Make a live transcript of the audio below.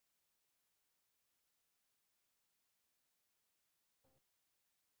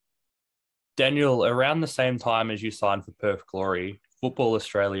Daniel, around the same time as you signed for Perth Glory, Football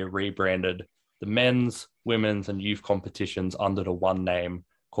Australia rebranded the men's, women's, and youth competitions under the one name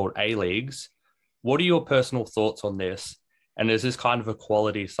called A Leagues. What are your personal thoughts on this? And is this kind of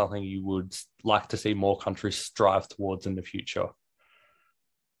equality something you would like to see more countries strive towards in the future?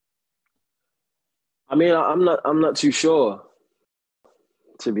 I mean, I'm not too sure,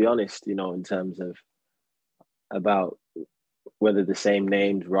 to be honest, in terms of about whether the same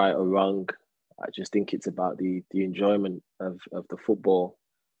name's right or wrong. I just think it's about the enjoyment of the football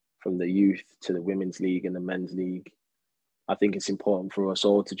from the youth to the women's league and the men's league. I think it's important for us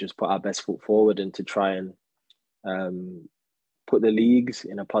all to just put our best foot forward and to try and put the leagues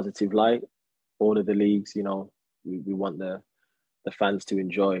in a positive light. All of the leagues, we want the fans to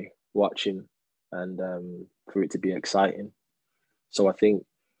enjoy watching and for it to be exciting. So I think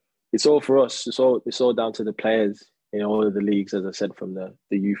it's all for us. It's all down to the players in all of the leagues, as I said, from the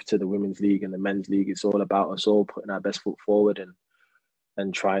youth to the women's league and the men's league. It's all about us all putting our best foot forward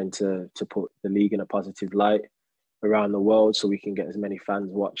and trying to put the league in a positive light around the world so we can get as many fans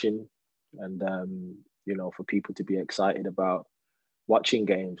watching and for people to be excited about watching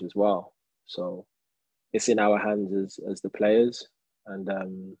games as well. So it's in our hands as the players,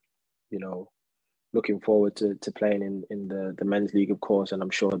 and looking forward to playing in the men's league, of course, and I'm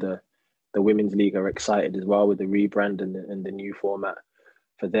sure the women's league are excited as well with the rebrand and the new format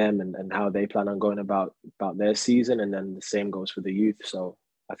for them and how they plan on going about their season. And then the same goes for the youth. So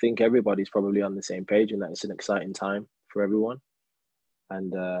I think everybody's probably on the same page and that it's an exciting time for everyone.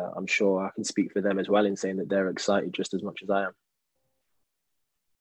 And I'm sure I can speak for them as well in saying that they're excited just as much as I am.